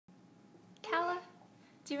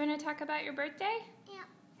Do you want to talk about your birthday? Yeah.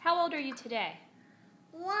 How old are you today?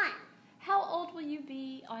 1, How old will you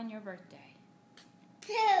be on your birthday?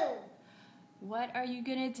 2. What are you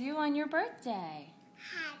going to do on your birthday?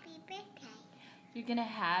 Happy birthday. You're going to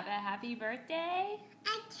have a happy birthday?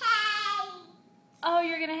 A cake. Oh,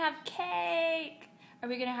 you're going to have cake. Are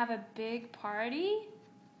we going to have a big party?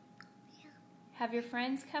 Yeah. Have your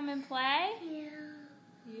friends come and play? Yeah.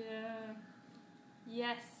 Yeah.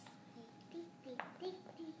 Yes.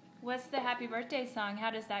 What's the happy birthday song?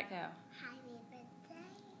 How does that go? Happy birthday.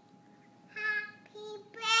 Happy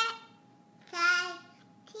birthday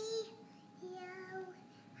to you.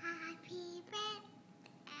 Happy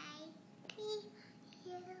birthday to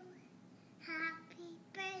you. Happy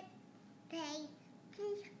birthday to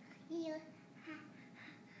you.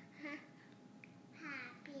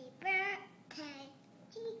 Happy birthday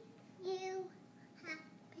to you.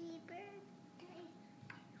 Happy birthday.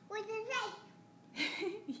 What does it say?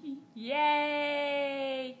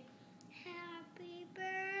 Yay! Happy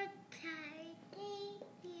birthday to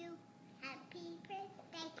you. Happy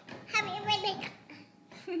birthday. Happy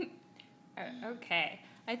birthday. Okay.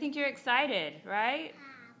 I think you're excited, right?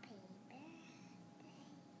 Happy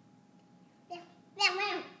birthday.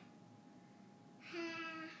 Yeah.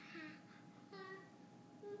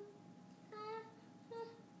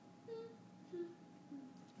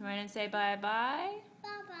 You want to say bye-bye?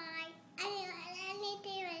 Bye-bye. I need to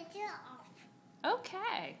turn it off.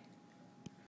 Okay.